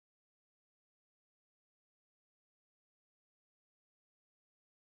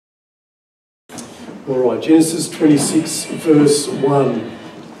All right, Genesis 26, verse 1.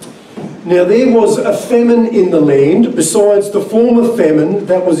 Now there was a famine in the land, besides the former famine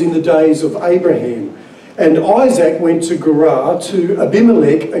that was in the days of Abraham. And Isaac went to Gerar to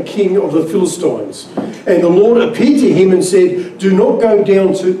Abimelech, a king of the Philistines. And the Lord appeared to him and said, "Do not go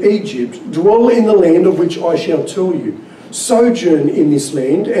down to Egypt, dwell in the land of which I shall tell you. Sojourn in this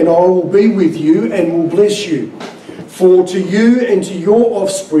land, and I will be with you and will bless you. For to you and to your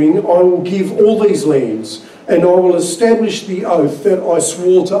offspring I will give all these lands, and I will establish the oath that I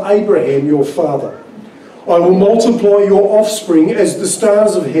swore to Abraham your father. I will multiply your offspring as the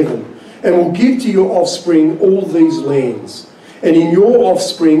stars of heaven, and will give to your offspring all these lands. And in your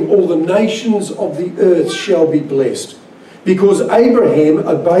offspring all the nations of the earth shall be blessed, because Abraham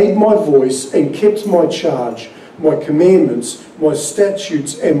obeyed my voice and kept my charge, my commandments, my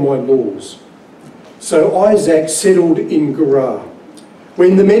statutes, and my laws." So Isaac settled in Gerar.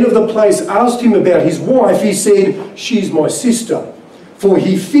 When the men of the place asked him about his wife, he said, "She's my sister." For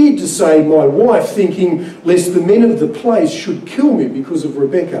he feared to say "my wife," thinking lest the men of the place should kill me because of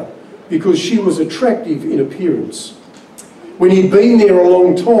Rebekah, because she was attractive in appearance. When he'd been there a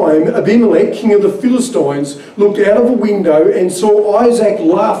long time, Abimelech, king of the Philistines, looked out of a window and saw Isaac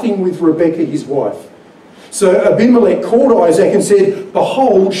laughing with Rebekah, his wife. So Abimelech called Isaac and said,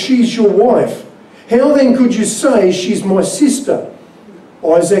 "Behold, she's your wife. How then could you say she's my sister?"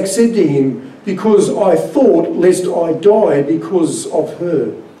 Isaac said to him, "Because I thought lest I die because of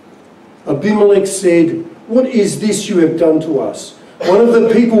her." Abimelech said, "What is this you have done to us? One of the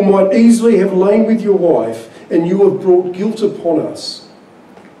people might easily have lain with your wife, and you have brought guilt upon us."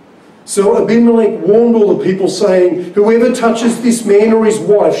 So Abimelech warned all the people, saying, "Whoever touches this man or his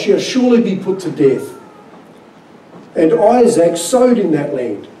wife shall surely be put to death." And Isaac sowed in that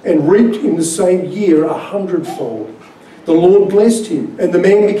land, and reaped in the same year 100-fold. The Lord blessed him, and the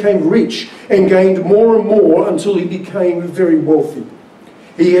man became rich, and gained more and more until he became very wealthy.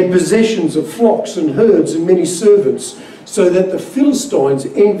 He had possessions of flocks and herds and many servants, so that the Philistines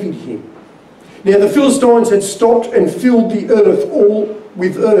envied him. Now the Philistines had stopped and filled the earth all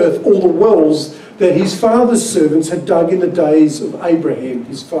the wells that his father's servants had dug in the days of Abraham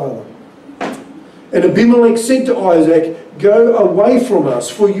his father. And Abimelech said to Isaac, "Go away from us,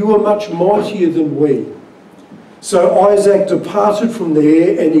 for you are much mightier than we." So Isaac departed from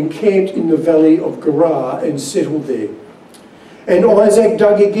there and encamped in the valley of Gerar and settled there. And Isaac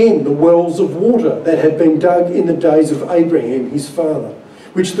dug again the wells of water that had been dug in the days of Abraham his father,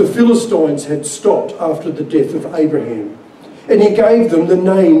 which the Philistines had stopped after the death of Abraham. And he gave them the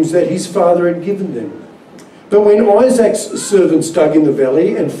names that his father had given them. But when Isaac's servants dug in the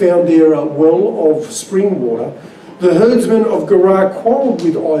valley and found there a well of spring water, the herdsmen of Gerar quarrelled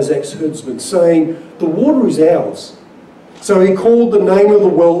with Isaac's herdsmen, saying, "The water is ours." So he called the name of the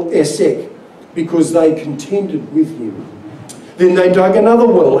well Esek, because they contended with him. Then they dug another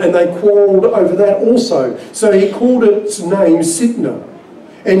well, and they quarrelled over that also. So he called its name Sitnah.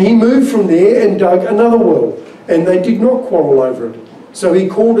 And he moved from there and dug another well, and they did not quarrel over it. So he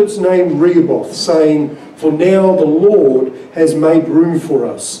called its name Rehoboth, saying, "For now the Lord has made room for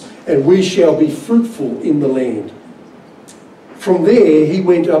us, and we shall be fruitful in the land." From there he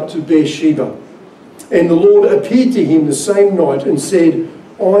went up to Beersheba. And the Lord appeared to him the same night and said,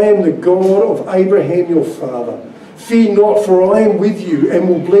 "I am the God of Abraham your father. Fear not, for I am with you, and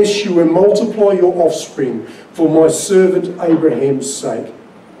will bless you and multiply your offspring for my servant Abraham's sake."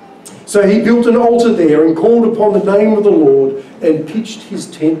 So he built an altar there and called upon the name of the Lord and pitched his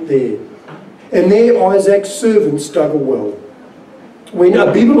tent there. And there Isaac's servants dug a well. When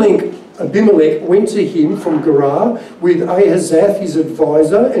Abimelech went to him from Gerar with Ahazath his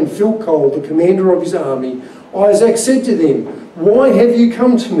advisor and Philcol the commander of his army, Isaac said to them, "Why have you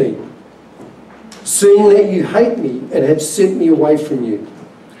come to me, seeing that you hate me and have sent me away from you?"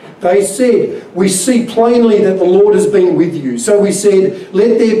 They said, "We see plainly that the Lord has been with you." So we said,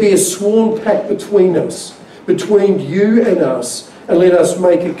 "Let there be a sworn pact between us, between you and us, and let us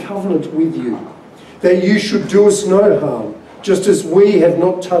make a covenant with you, that you should do us no harm, just as we have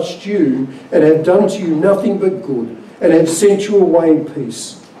not touched you and have done to you nothing but good, and have sent you away in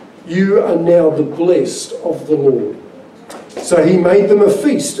peace. You are now the blessed of the Lord." So he made them a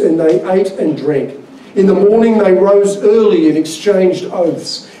feast, and they ate and drank. In the morning they rose early and exchanged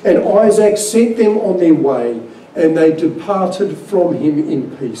oaths, and Isaac sent them on their way, and they departed from him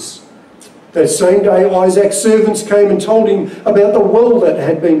in peace. That same day Isaac's servants came and told him about the well that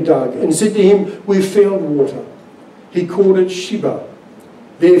had been dug, and said to him, "We've found water." He called it Sheba.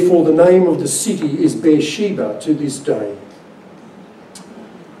 Therefore the name of the city is Beersheba to this day.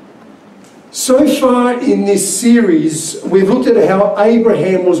 So far in this series, we've looked at how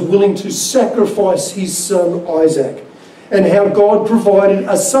Abraham was willing to sacrifice his son Isaac and how God provided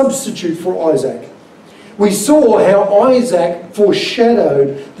a substitute for Isaac. We saw how Isaac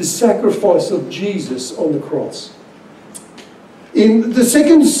foreshadowed the sacrifice of Jesus on the cross. In the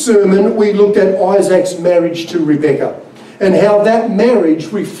second sermon, we looked at Isaac's marriage to Rebekah and how that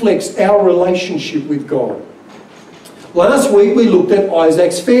marriage reflects our relationship with God. Last week, we looked at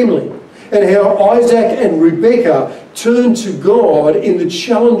Isaac's family and how Isaac and Rebekah turned to God in the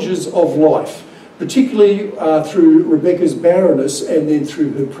challenges of life, particularly through Rebekah's barrenness and then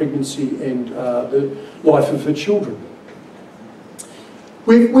through her pregnancy and the life of her children.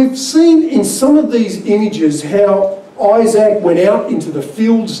 We've seen in some of these images how Isaac went out into the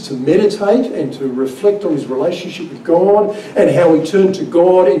fields to meditate and to reflect on his relationship with God and how he turned to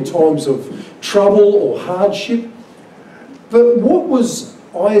God in times of trouble or hardship. But what was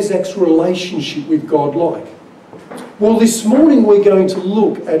Isaac's relationship with God like? Well, this morning we're going to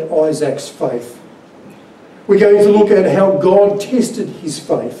look at Isaac's faith. We're going to look at how God tested his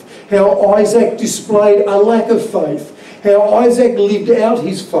faith, how Isaac displayed a lack of faith, how Isaac lived out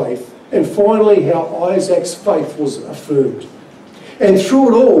his faith, and finally how Isaac's faith was affirmed. And through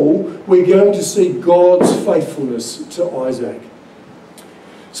it all, we're going to see God's faithfulness to Isaac.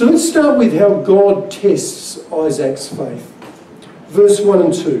 So let's start with how God tests Isaac's faith. Verse 1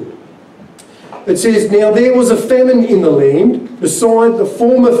 and 2. It says, "Now there was a famine in the land, beside the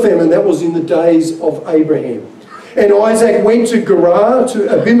former famine that was in the days of Abraham. And Isaac went to Gerar to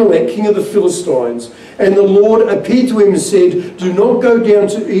Abimelech, king of the Philistines. And the Lord appeared to him and said, 'Do not go down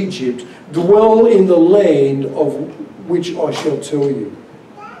to Egypt, dwell in the land of which I shall tell you.'"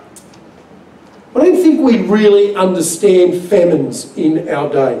 I don't think we really understand famines in our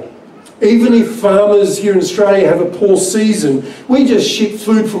day. Even if farmers here in Australia have a poor season, we just ship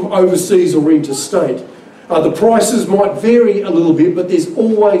food from overseas or interstate. The prices might vary a little bit, but there's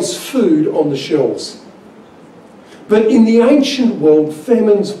always food on the shelves. But in the ancient world,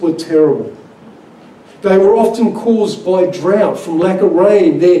 famines were terrible. They were often caused by drought from lack of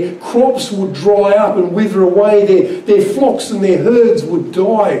rain. Their crops would dry up and wither away. Their flocks and their herds would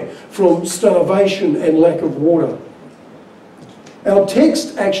die from starvation and lack of water. Our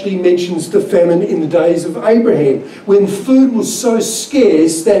text actually mentions the famine in the days of Abraham, when food was so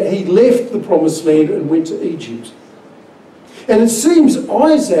scarce that he left the promised land and went to Egypt. And it seems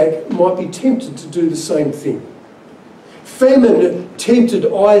Isaac might be tempted to do the same thing. Famine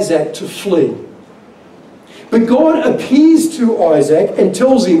tempted Isaac to flee. But God appears to Isaac and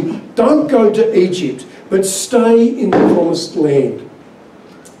tells him, "Don't go to Egypt, but stay in the promised land."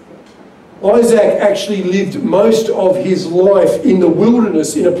 Isaac actually lived most of his life in the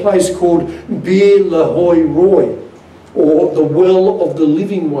wilderness in a place called Beer Lahai Roi, or the well of the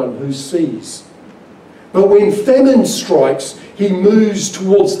living one who sees. But when famine strikes, he moves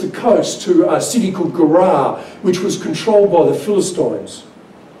towards the coast to a city called Gerar, which was controlled by the Philistines.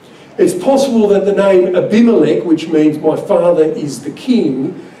 It's possible that the name Abimelech, which means "my father is the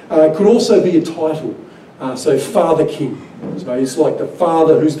king," could also be a title. So Father King. So he's like the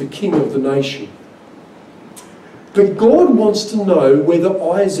father who's the king of the nation. But God wants to know whether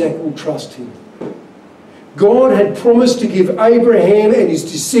Isaac will trust him. God had promised to give Abraham and his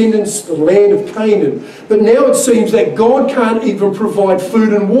descendants the land of Canaan, but now it seems that God can't even provide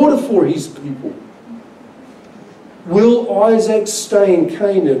food and water for his people. Will Isaac stay in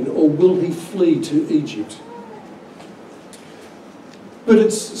Canaan, or will he flee to Egypt?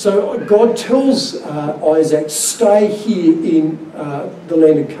 But so God tells Isaac, "Stay here in the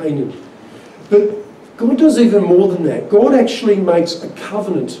land of Canaan." But God does even more than that. God actually makes a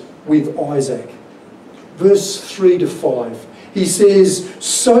covenant with Isaac. Verse 3 to 5. He says,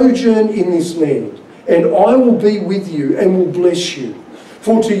 "Sojourn in this land, and I will be with you and will bless you.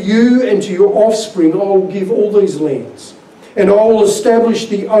 For to you and to your offspring I will give all these lands. And I will establish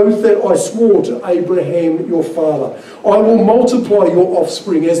the oath that I swore to Abraham your father. I will multiply your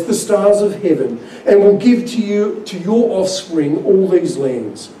offspring as the stars of heaven, and will give to your offspring all these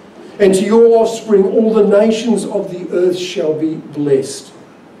lands. And to your offspring all the nations of the earth shall be blessed.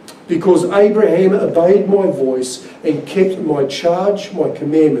 Because Abraham obeyed my voice and kept my charge, my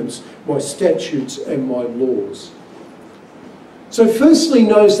commandments, my statutes, and my laws." So firstly,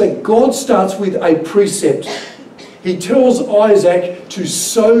 notice that God starts with a precept. He tells Isaac to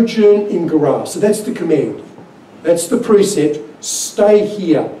sojourn in Gerar. So that's the command. That's the precept. Stay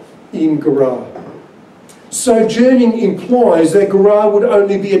here in Gerar. Sojourning implies that Gerar would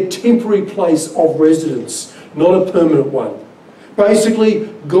only be a temporary place of residence, not a permanent one. Basically,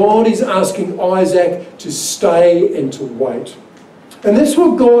 God is asking Isaac to stay and to wait. And that's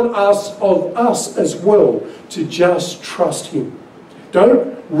what God asks of us as well, to just trust him.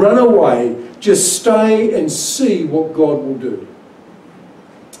 Don't run away, just stay and see what God will do.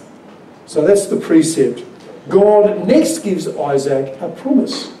 So that's the precept. God next gives Isaac a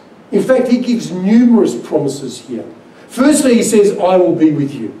promise. In fact, he gives numerous promises here. Firstly, he says, I will be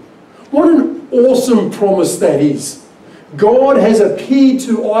with you. What an awesome promise that is. God has appeared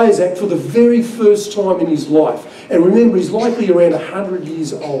to Isaac for the very first time in his life. And remember, he's likely around 100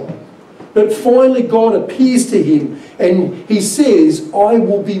 years old. But finally, God appears to him and he says, I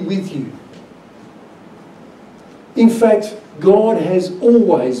will be with you. In fact, God has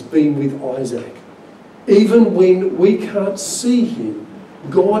always been with Isaac. Even when we can't see him,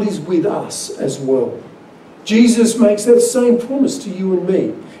 God is with us as well. Jesus makes that same promise to you and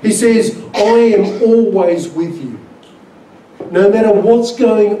me. He says, I am always with you. No matter what's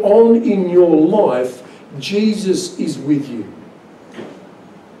going on in your life, Jesus is with you.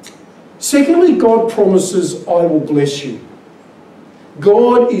 Secondly, God promises, I will bless you.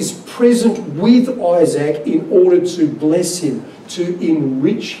 God is present with Isaac in order to bless him, to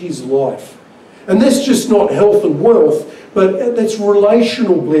enrich his life. And that's just not health and wealth, but that's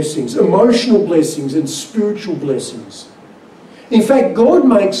relational blessings, emotional blessings, and spiritual blessings. In fact, God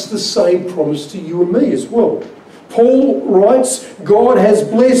makes the same promise to you and me as well. Paul writes, God has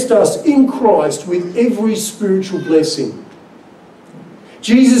blessed us in Christ with every spiritual blessing.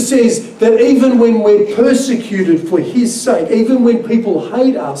 Jesus says that even when we're persecuted for his sake, even when people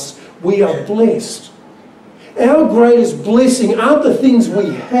hate us, we are blessed. Our greatest blessing aren't the things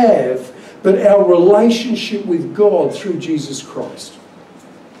we have, but our relationship with God through Jesus Christ.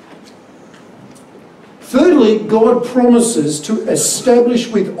 Thirdly, God promises to establish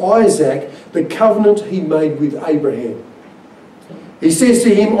with Isaac the covenant he made with Abraham. He says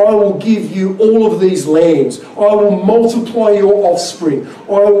to him, I will give you all of these lands. I will multiply your offspring.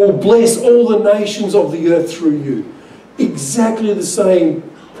 I will bless all the nations of the earth through you. Exactly the same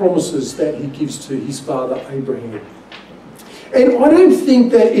promises that he gives to his father Abraham. And I don't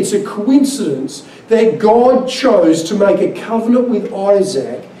think that it's a coincidence that God chose to make a covenant with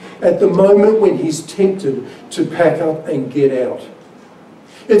Isaac at the moment when he's tempted to pack up and get out.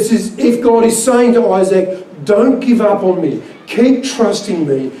 It's as if God is saying to Isaac, don't give up on me. Keep trusting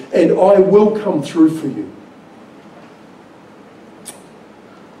me and I will come through for you.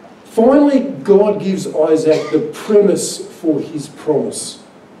 Finally, God gives Isaac the premise for his promise.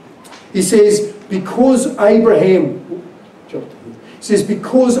 He says, because Abraham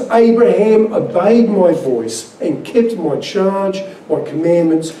obeyed my voice and kept my charge, my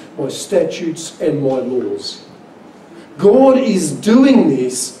commandments, my statutes and my laws. God is doing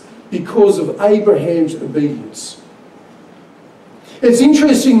this because of Abraham's obedience. It's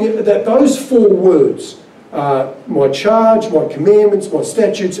interesting that those four words, my charge, my commandments, my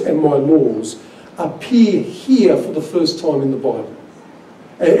statutes and my laws, appear here for the first time in the Bible.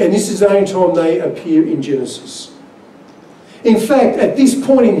 And this is the only time they appear in Genesis. In fact, at this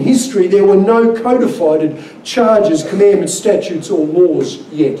point in history, there were no codified charges, commandments, statutes or laws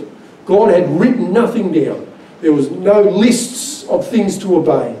yet. God had written nothing down. There was no lists of things to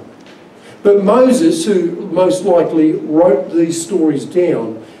obey. But Moses, who most likely wrote these stories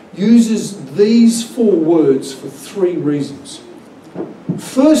down, uses these four words for three reasons.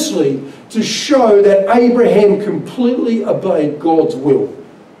 Firstly, to show that Abraham completely obeyed God's will.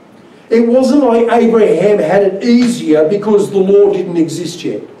 It wasn't like Abraham had it easier because the law didn't exist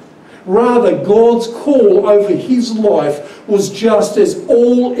yet. Rather, God's call over his life was just as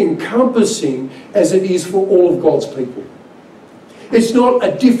all-encompassing as it is for all of God's people. It's not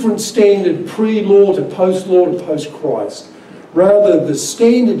a different standard pre-law to post-law to post-Christ. Rather, the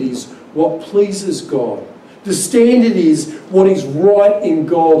standard is what pleases God. The standard is what is right in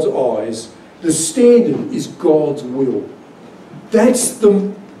God's eyes. The standard is God's will. That's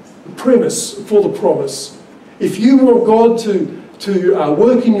the premise for the promise. If you want God to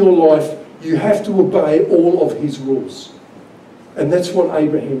work in your life, you have to obey all of his rules. And that's what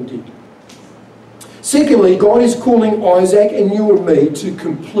Abraham did. Secondly, God is calling Isaac and you and me to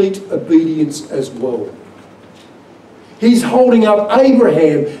complete obedience as well. He's holding up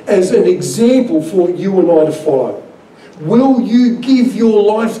Abraham as an example for you and I to follow. Will you give your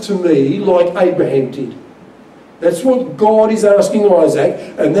life to me like Abraham did? That's what God is asking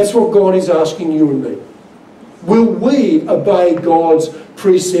Isaac, and that's what God is asking you and me. Will we obey God's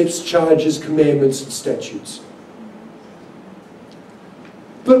precepts, charges, commandments, and statutes?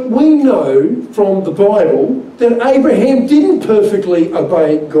 But we know from the Bible that Abraham didn't perfectly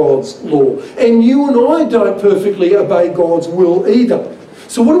obey God's law. And you and I don't perfectly obey God's will either.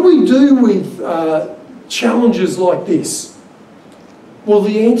 So what do we do with challenges like this? Well,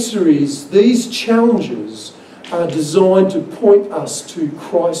 the answer is these challenges are designed to point us to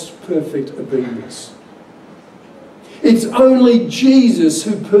Christ's perfect obedience. It's only Jesus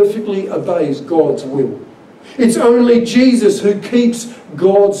who perfectly obeys God's will. It's only Jesus who keeps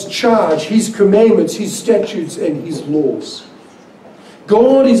God's charge, His commandments, His statutes and His laws.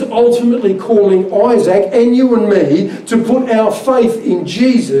 God is ultimately calling Isaac and you and me to put our faith in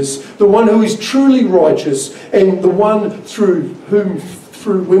Jesus, the one who is truly righteous and the one through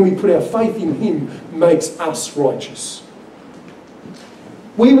when we put our faith in Him, makes us righteous.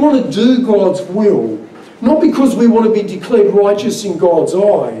 We want to do God's will, not because we want to be declared righteous in God's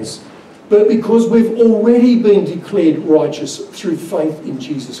eyes, but because we've already been declared righteous through faith in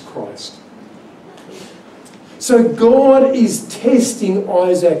Jesus Christ. So God is testing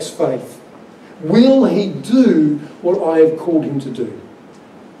Isaac's faith. Will he do what I have called him to do?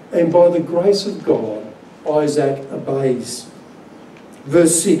 And by the grace of God, Isaac obeys.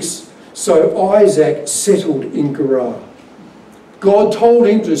 Verse 6, so Isaac settled in Gerar. God told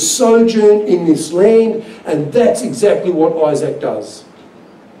him to sojourn in this land, and that's exactly what Isaac does.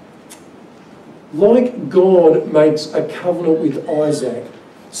 Like God makes a covenant with Isaac,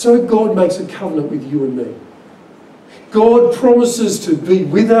 so God makes a covenant with you and me. God promises to be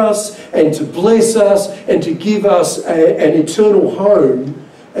with us and to bless us and to give us an eternal home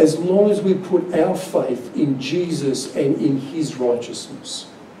as long as we put our faith in Jesus and in His righteousness.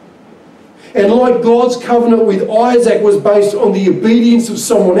 And like God's covenant with Isaac was based on the obedience of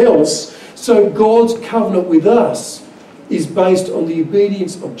someone else, so God's covenant with us is based on the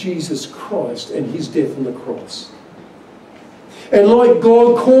obedience of Jesus Christ and His death on the cross. And like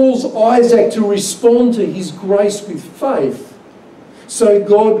God calls Isaac to respond to His grace with faith, so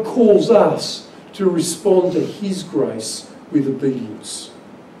God calls us to respond to His grace with obedience.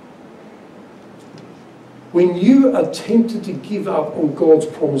 When you are tempted to give up on God's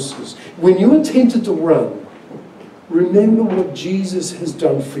promises, when you are tempted to run, remember what Jesus has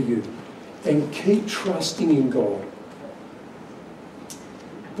done for you and keep trusting in God.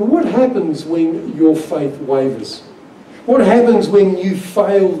 But what happens when your faith wavers? What happens when you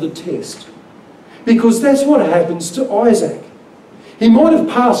fail the test? Because that's what happens to Isaac. He might have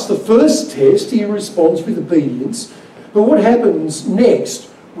passed the first test, he responds with obedience, but what happens next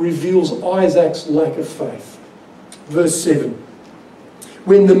reveals Isaac's lack of faith. Verse 7.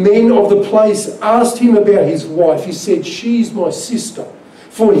 When the men of the place asked him about his wife, he said, "She's my sister."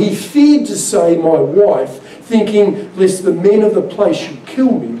 For he feared to say, "my wife," thinking lest the men of the place should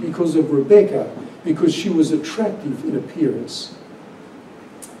kill me because of Rebekah, because she was attractive in appearance.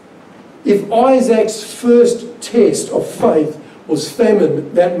 If Isaac's first test of faith was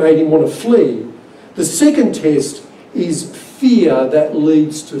famine that made him want to flee, the second test is fear that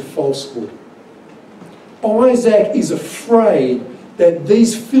leads to falsehood. Isaac is afraid that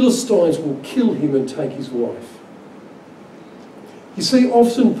these Philistines will kill him and take his wife. You see,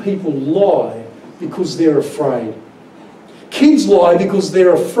 often people lie because they're afraid. Kids lie because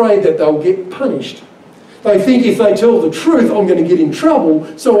they're afraid that they'll get punished. They think if they tell the truth, I'm going to get in trouble,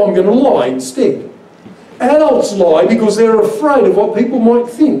 so I'm going to lie instead. Adults lie because they're afraid of what people might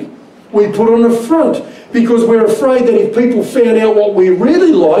think. We put on a front because we're afraid that if people found out what we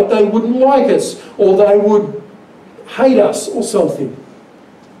really like, they wouldn't like us, or they would hate us or something.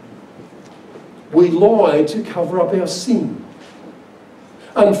 We lie to cover up our sin.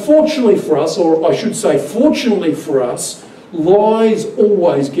 Unfortunately for us, or I should say fortunately for us, lies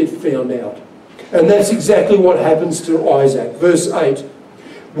always get found out. And that's exactly what happens to Isaac. Verse 8.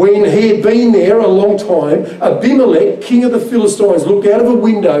 When he had been there a long time, Abimelech, king of the Philistines, looked out of a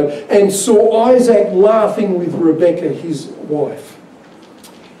window and saw Isaac laughing with Rebekah, his wife.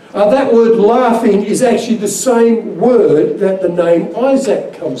 That word laughing is actually the same word that the name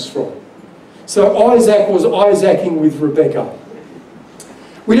Isaac comes from. So Isaac was Isaacing with Rebekah.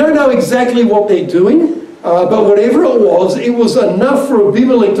 We don't know exactly what they're doing, but whatever it was enough for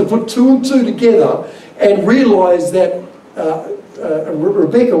Abimelech to put two and two together and realise that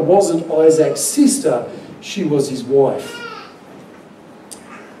Rebekah wasn't Isaac's sister, she was his wife.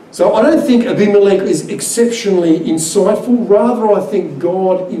 So I don't think Abimelech is exceptionally insightful, rather I think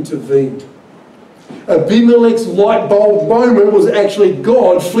God intervened. Abimelech's light bulb moment was actually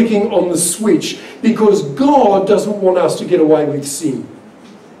God flicking on the switch, because God doesn't want us to get away with sin.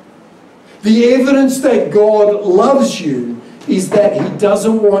 The evidence that God loves you is that He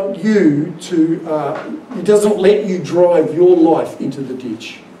doesn't want you to, He doesn't let you drive your life into the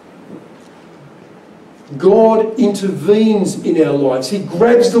ditch. God intervenes in our lives. He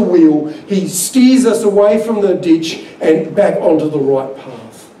grabs the wheel, He steers us away from the ditch and back onto the right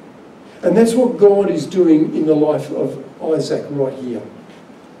path. And that's what God is doing in the life of Isaac right here.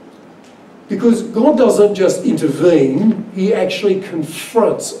 Because God doesn't just intervene, he actually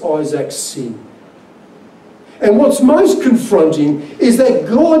confronts Isaac's sin. And what's most confronting is that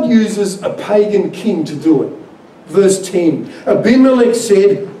God uses a pagan king to do it. Verse 10, Abimelech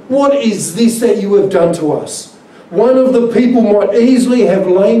said, "What is this that you have done to us? One of the people might easily have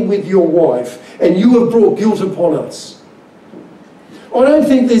lain with your wife, and you have brought guilt upon us." I don't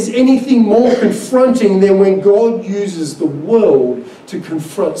think there's anything more confronting than when God uses the world to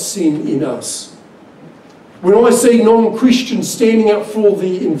confront sin in us. When I see non-Christians standing up for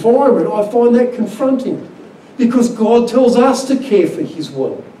the environment, I find that confronting, because God tells us to care for his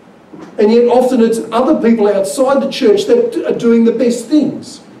world. And yet often it's other people outside the church that are doing the best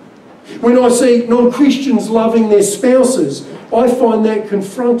things. When I see non-Christians loving their spouses, I find that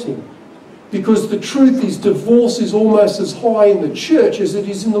confronting, because the truth is divorce is almost as high in the church as it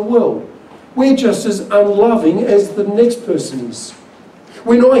is in the world. We're just as unloving as the next person is.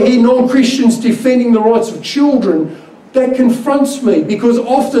 When I hear non-Christians defending the rights of children, that confronts me, because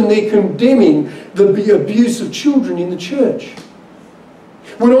often they're condemning the abuse of children in the church.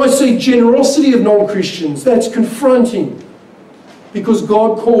 When I see generosity of non-Christians, that's confronting, because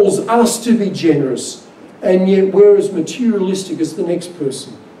God calls us to be generous, and yet we're as materialistic as the next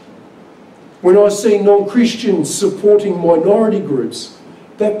person. When I see non-Christians supporting minority groups,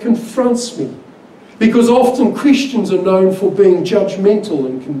 that confronts me, because often Christians are known for being judgmental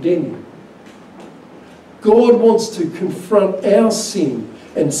and condemning. God wants to confront our sin,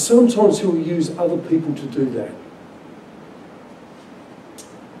 and sometimes he'll use other people to do that.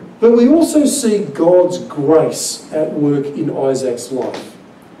 But we also see God's grace at work in Isaac's life.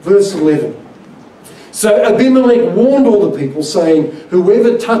 Verse 11. So Abimelech warned all the people, saying,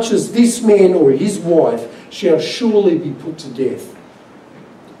 "Whoever touches this man or his wife shall surely be put to death."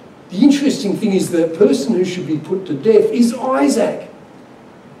 The interesting thing is the person who should be put to death is Isaac.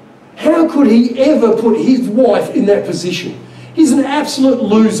 How could he ever put his wife in that position? He's an absolute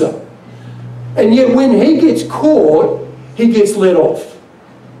loser. And yet when he gets caught, he gets let off.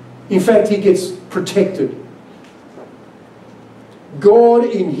 In fact, he gets protected. God,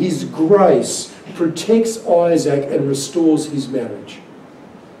 in his grace, protects Isaac and restores his marriage.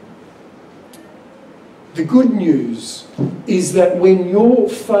 The good news is that when your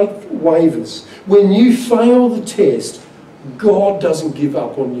faith wavers, when you fail the test, God doesn't give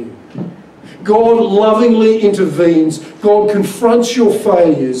up on you. God lovingly intervenes, God confronts your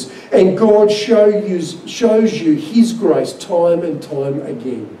failures, and God shows you his grace time and time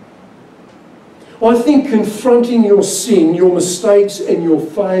again. I think confronting your sin, your mistakes and your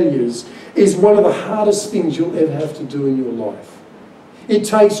failures is one of the hardest things you'll ever have to do in your life. It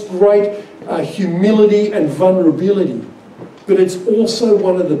takes great humility and vulnerability, but it's also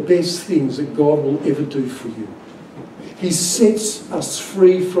one of the best things that God will ever do for you. He sets us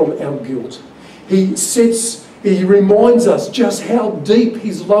free from our guilt. He reminds us just how deep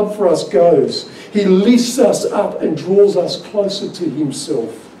his love for us goes. He lifts us up and draws us closer to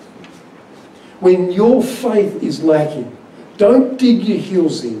himself. When your faith is lacking, don't dig your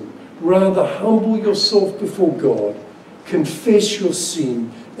heels in. Rather, humble yourself before God, confess your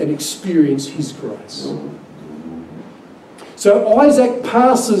sin, and experience his grace. So Isaac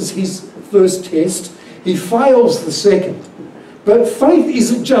passes his first test. He fails the second. But faith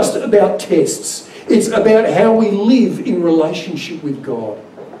isn't just about tests. It's about how we live in relationship with God.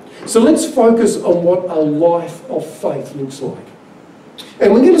 So let's focus on what a life of faith looks like.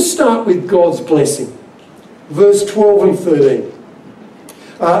 And we're going to start with God's blessing. Verse 12 and 13.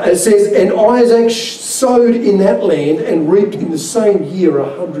 It says, "And Isaac sowed in that land and reaped in the same year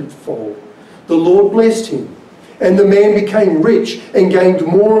 100-fold. The Lord blessed him, and the man became rich and gained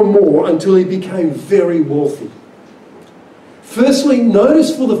more and more until he became very wealthy." Firstly,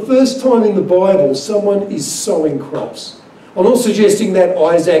 notice for the first time in the Bible, someone is sowing crops. I'm not suggesting that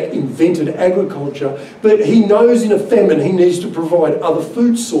Isaac invented agriculture, but he knows in a famine he needs to provide other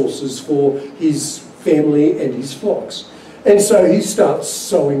food sources for his family and his flocks. And so he starts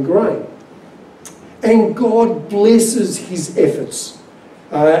sowing grain. And God blesses his efforts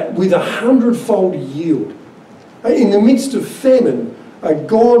with 100-fold yield. In the midst of famine,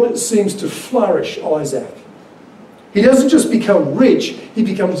 God seems to flourish Isaac. He doesn't just become rich, he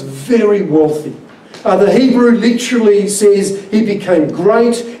becomes very wealthy. The Hebrew literally says he became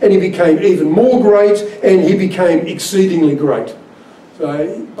great, and he became even more great, and he became exceedingly great.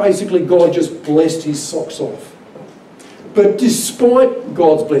 So basically God just blessed his socks off. But despite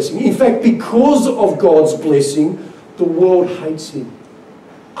God's blessing, in fact because of God's blessing, the world hates him.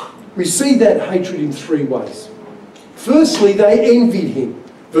 We see that hatred in three ways. Firstly, they envied him.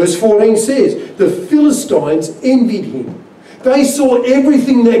 Verse 14 says, the Philistines envied him. They saw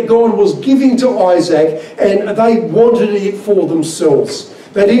everything that God was giving to Isaac and they wanted it for themselves.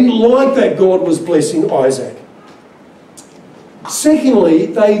 They didn't like that God was blessing Isaac. Secondly,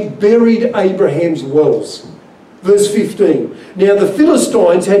 they buried Abraham's wells. Verse 15. Now the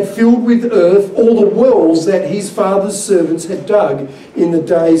Philistines had filled with earth all the wells that his father's servants had dug in the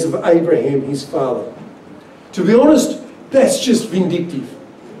days of Abraham his father. To be honest, that's just vindictive.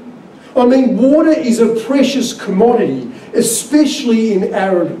 I mean, water is a precious commodity, especially in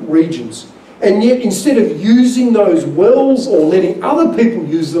arid regions. And yet, instead of using those wells or letting other people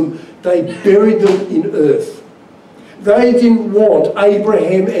use them, they buried them in earth. They didn't want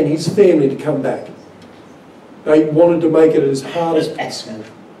Abraham and his family to come back. They wanted to make it as hard as possible.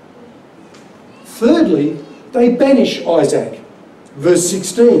 Thirdly, they banish Isaac. Verse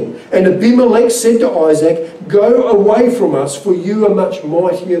 16, and Abimelech said to Isaac, go away from us, for you are much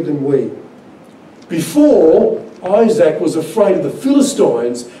mightier than we. Before, Isaac was afraid of the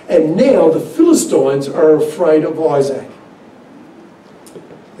Philistines, and now the Philistines are afraid of Isaac.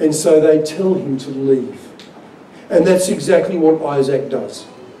 And so they tell him to leave. And that's exactly what Isaac does.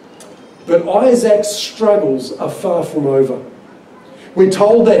 But Isaac's struggles are far from over. We're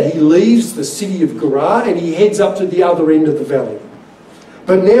told that he leaves the city of Gerar and he heads up to the other end of the valley.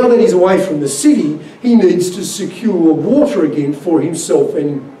 But now that he's away from the city, he needs to secure water again for himself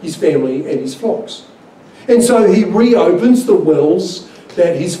and his family and his flocks. And so he reopens the wells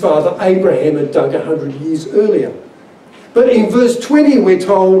that his father Abraham had dug 100 years earlier. But in verse 20 we're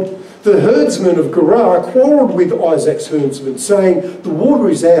told, the herdsmen of Gerar quarrelled with Isaac's herdsmen, saying, the water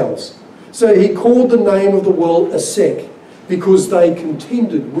is ours. So he called the name of the well Esek, because they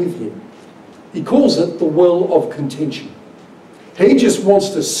contended with him. He calls it the well of contention. He just wants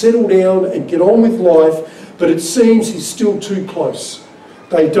to settle down and get on with life, but it seems he's still too close.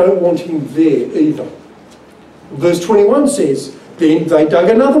 They don't want him there either. Verse 21 says, then they dug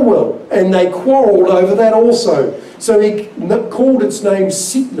another well, and they quarrelled over that also. So he called its name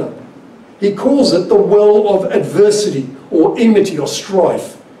Sitnah. He calls it the well of adversity, or enmity, or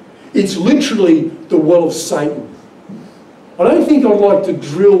strife. It's literally the well of Satan. I don't think I'd like to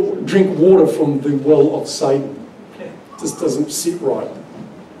drink water from the well of Satan. Just doesn't sit right.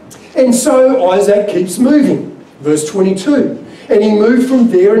 And so Isaac keeps moving. Verse 22. And he moved from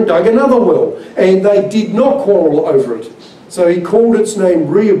there and dug another well, and they did not quarrel over it. So he called its name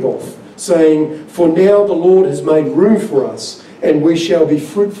Rehoboth, saying, for now the Lord has made room for us, and we shall be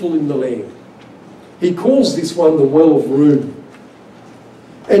fruitful in the land. He calls this one the well of room.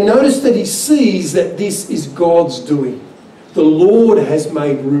 And notice that he sees that this is God's doing. The Lord has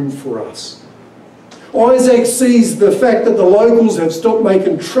made room for us. Isaac sees the fact that the locals have stopped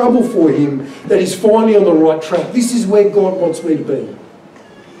making trouble for him, that he's finally on the right track. This is where God wants me to be.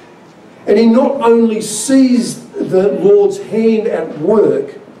 And he not only sees the Lord's hand at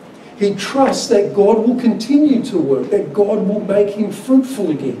work, he trusts that God will continue to work, that God will make him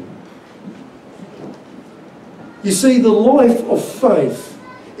fruitful again. You see, the life of faith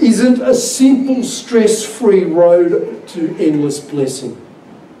isn't a simple stress-free road to endless blessing.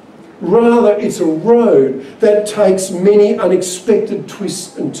 Rather, it's a road that takes many unexpected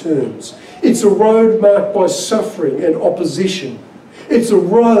twists and turns. It's a road marked by suffering and opposition. It's a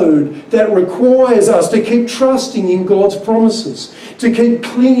road that requires us to keep trusting in God's promises, to keep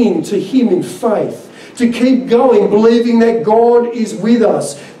clinging to him in faith, to keep going, believing that God is with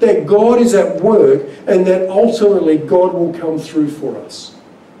us, that God is at work, and that ultimately God will come through for us.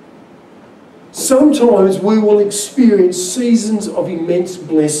 Sometimes we will experience seasons of immense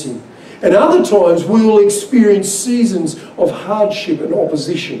blessing, and other times we will experience seasons of hardship and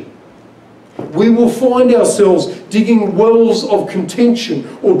opposition. We will find ourselves digging wells of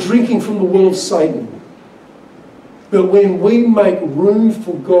contention or drinking from the well of Satan. But when we make room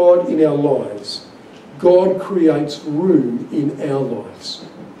for God in our lives, God creates room in our lives.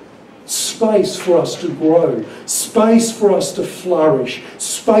 Space for us to grow, space for us to flourish,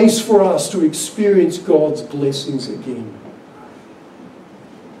 space for us to experience God's blessings again.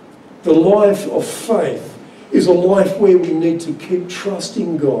 The life of faith is a life where we need to keep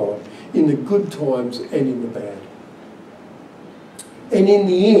trusting God in the good times and in the bad. And in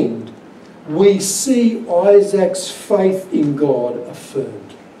the end, we see Isaac's faith in God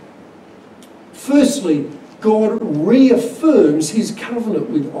affirmed. Firstly, God reaffirms his covenant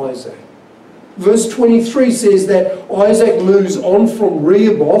with Isaac. Verse 23 says that Isaac moves on from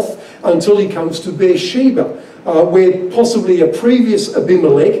Rehoboth until he comes to Beersheba, where possibly a previous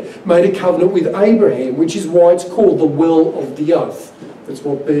Abimelech made a covenant with Abraham, which is why it's called the well of the oath. That's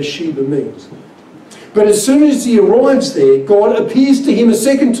what Beersheba means. But as soon as he arrives there, God appears to him a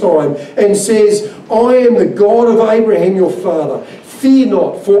second time and says, I am the God of Abraham your father. Fear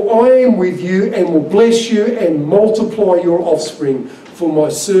not, for I am with you and will bless you and multiply your offspring for my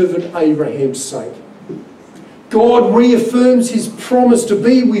servant Abraham's sake. God reaffirms his promise to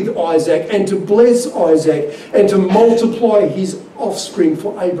be with Isaac and to bless Isaac and to multiply his offspring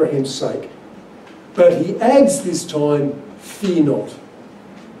for Abraham's sake. But he adds this time, fear not.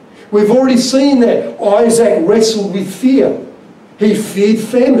 We've already seen that Isaac wrestled with fear. He feared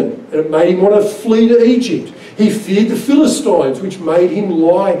famine, and it made him want to flee to Egypt. He feared the Philistines, which made him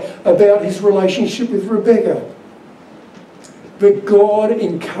lie about his relationship with Rebekah. But God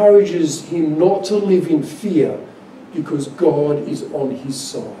encourages him not to live in fear because God is on his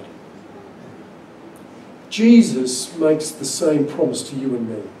side. Jesus makes the same promise to you and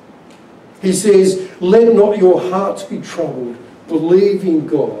me. He says, let not your hearts be troubled. Believe in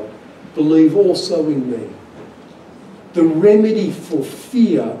God. Believe also in me. The remedy for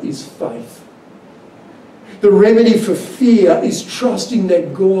fear is faith. The remedy for fear is trusting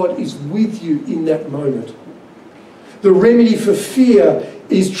that God is with you in that moment. The remedy for fear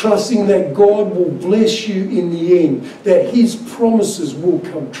is trusting that God will bless you in the end, that his promises will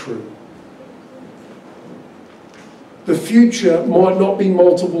come true. The future might not be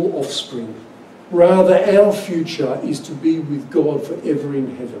multiple offspring. Rather, our future is to be with God forever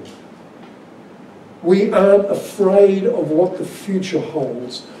in heaven. We aren't afraid of what the future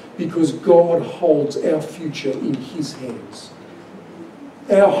holds because God holds our future in his hands.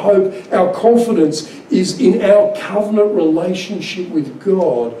 Our hope, our confidence is in our covenant relationship with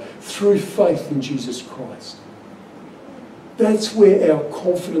God through faith in Jesus Christ. That's where our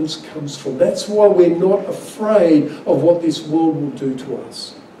confidence comes from. That's why we're not afraid of what this world will do to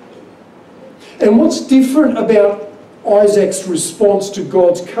us. And what's different about Isaac's response to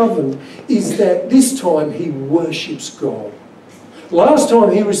God's covenant is that this time he worships God. Last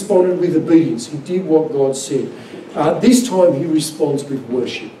time he responded with obedience. He did what God said. This time he responds with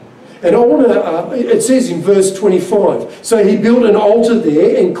worship. And I want to, it says in verse 25, so he built an altar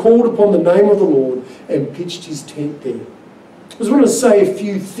there and called upon the name of the Lord and pitched his tent there. I just want to say a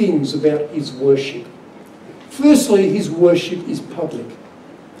few things about his worship. Firstly, his worship is public.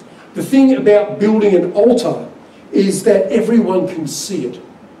 The thing about building an altar is that everyone can see it.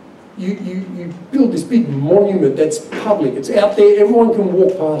 You build this big monument that's public. It's out there. Everyone can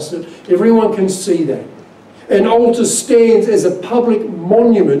walk past it. Everyone can see that. An altar stands as a public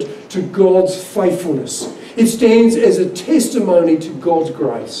monument to God's faithfulness. It stands as a testimony to God's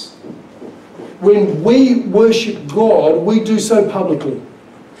grace. When we worship God, we do so publicly.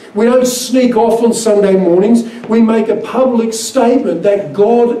 We don't sneak off on Sunday mornings. We make a public statement that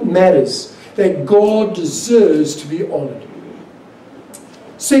God matters, that God deserves to be honoured.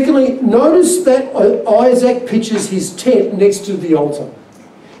 Secondly, notice that Isaac pitches his tent next to the altar.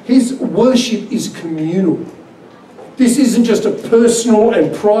 His worship is communal. This isn't just a personal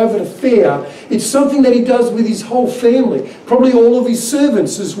and private affair. It's something that he does with his whole family, probably all of his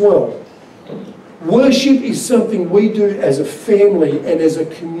servants as well. Worship is something we do as a family and as a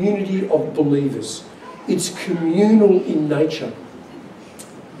community of believers. It's communal in nature.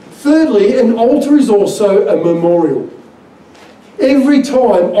 Thirdly, an altar is also a memorial. Every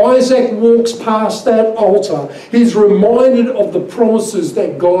time Isaac walks past that altar, he's reminded of the promises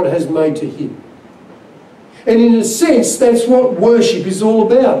that God has made to him. And in a sense, that's what worship is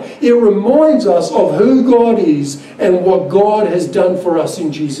all about. It reminds us of who God is and what God has done for us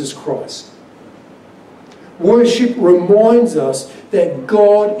in Jesus Christ. Worship reminds us that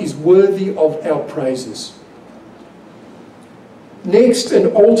God is worthy of our praises. Next,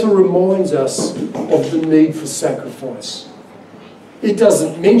 an altar reminds us of the need for sacrifice. It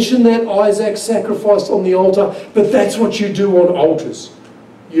doesn't mention that Isaac sacrificed on the altar, but that's what you do on altars.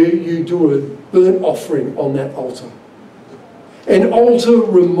 You do a burnt offering on that altar. An altar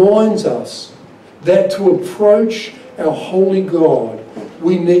reminds us that to approach our holy God,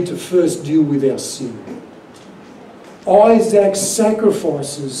 we need to first deal with our sin. Isaac's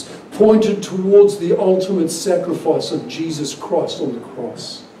sacrifices pointed towards the ultimate sacrifice of Jesus Christ on the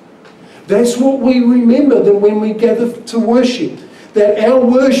cross. That's what we remember when we gather to worship. That our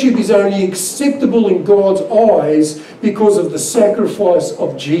worship is only acceptable in God's eyes because of the sacrifice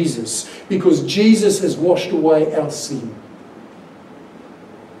of Jesus. Because Jesus has washed away our sin.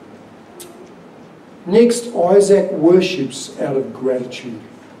 Next, Isaac worships out of gratitude.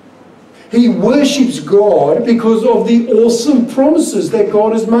 He worships God because of the awesome promises that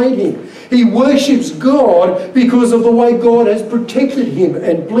God has made him. He worships God because of the way God has protected him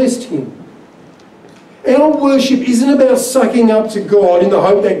and blessed him. Our worship isn't about sucking up to God in the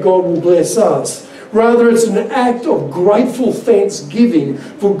hope that God will bless us. Rather, it's an act of grateful thanksgiving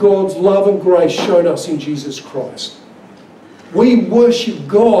for God's love and grace shown us in Jesus Christ. We worship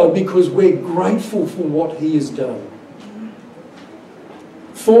God because we're grateful for what He has done.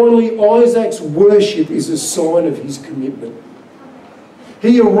 Finally, Isaac's worship is a sign of his commitment.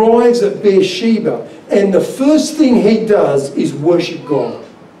 He arrives at Beersheba, and the first thing he does is worship God.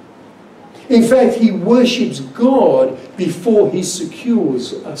 In fact, he worships God before he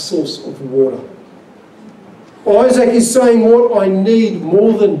secures a source of water. Isaac is saying, what I need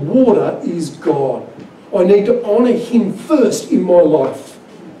more than water is God. I need to honour Him first in my life.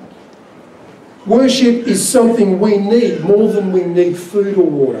 Worship is something we need more than we need food or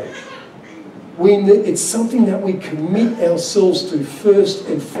water. It's something that we commit ourselves to first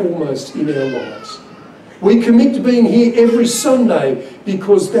and foremost in our lives. We commit to being here every Sunday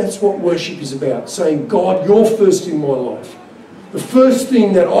because that's what worship is about. Saying, God, you're first in my life. The first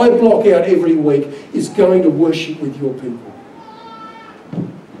thing that I block out every week is going to worship with your people.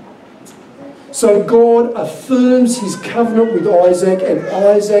 So God affirms His covenant with Isaac, and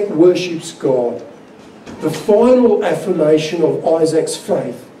Isaac worships God. The final affirmation of Isaac's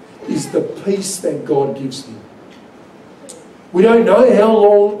faith is the peace that God gives him. We don't know how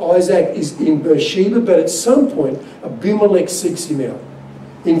long Isaac is in Beersheba, but at some point Abimelech seeks him out.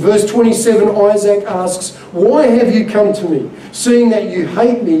 In verse 27, Isaac asks, "Why have you come to me, seeing that you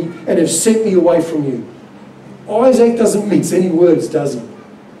hate me and have sent me away from you?" Isaac doesn't mince any words, does he?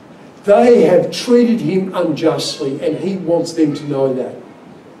 They have treated him unjustly, and he wants them to know that.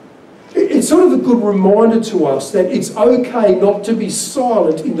 It's sort of a good reminder to us that it's okay not to be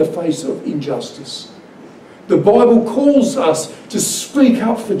silent in the face of injustice. The Bible calls us to speak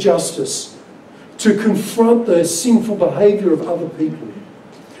up for justice, to confront the sinful behaviour of other people.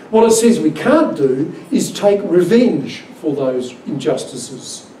 What it says we can't do is take revenge for those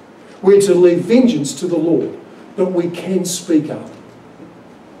injustices. We're to leave vengeance to the Lord, but we can speak up.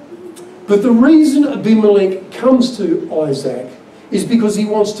 But the reason Abimelech comes to Isaac is because he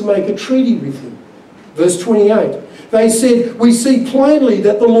wants to make a treaty with him. Verse 28, they said, "We see plainly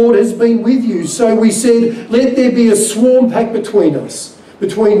that the Lord has been with you. So we said, let there be a sworn pact between us,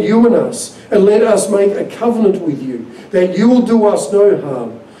 between you and us, and let us make a covenant with you, that you will do us no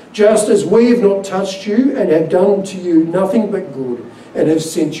harm, just as we have not touched you and have done to you nothing but good, and have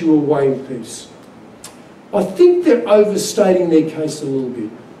sent you away in peace." I think they're overstating their case a little bit.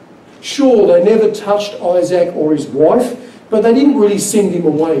 Sure, they never touched Isaac or his wife, but they didn't really send him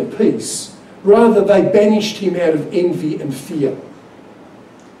away in peace. Rather, they banished him out of envy and fear.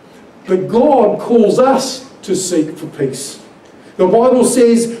 But God calls us to seek for peace. The Bible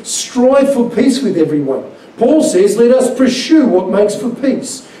says, strive for peace with everyone. Paul says, let us pursue what makes for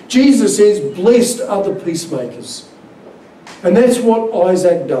peace. Jesus says, blessed are the peacemakers. And that's what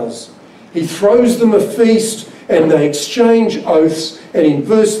Isaac does. He throws them a feast, and they exchange oaths, and in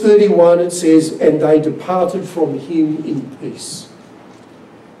verse 31 it says, and they departed from him in peace.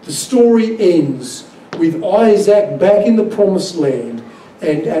 The story ends with Isaac back in the promised land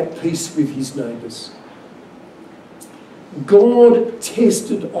and at peace with his neighbours. God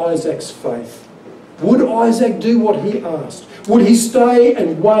tested Isaac's faith. Would Isaac do what he asked? Would he stay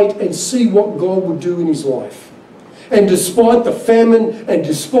and wait and see what God would do in his life? And despite the famine, and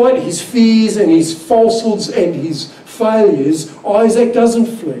despite his fears and his falsehoods and his failures, Isaac doesn't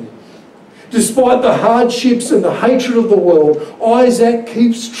flee. Despite the hardships and the hatred of the world, Isaac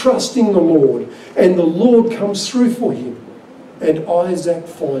keeps trusting the Lord, and the Lord comes through for him, and Isaac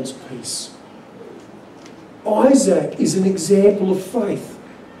finds peace. Isaac is an example of faith.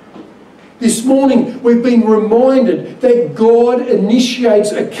 This morning we've been reminded that God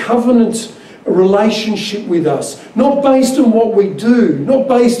initiates a covenant relationship with us, not based on what we do, not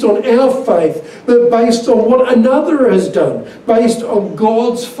based on our faith, but based on what another has done, based on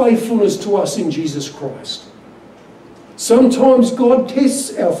God's faithfulness to us in Jesus Christ. Sometimes God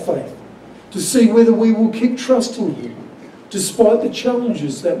tests our faith to see whether we will keep trusting Him despite the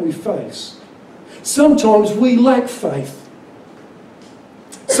challenges that we face. Sometimes we lack faith.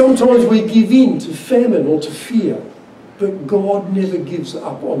 Sometimes we give in to famine or to fear, but God never gives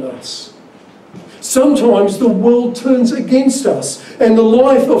up on us. Sometimes the world turns against us and the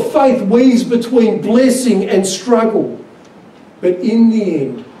life of faith weaves between blessing and struggle. But in the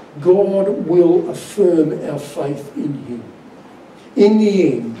end, God will affirm our faith in Him. In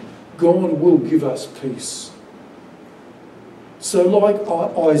the end, God will give us peace. So like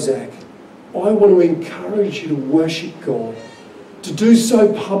Isaac, I want to encourage you to worship God, to do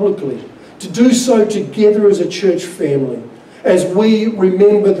so publicly, to do so together as a church family, as we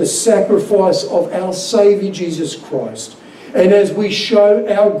remember the sacrifice of our Saviour Jesus Christ, and as we show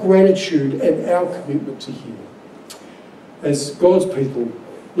our gratitude and our commitment to Him. As God's people,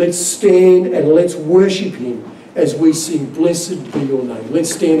 let's stand and let's worship Him as we sing, "Blessed be your name."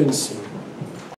 Let's stand and sing.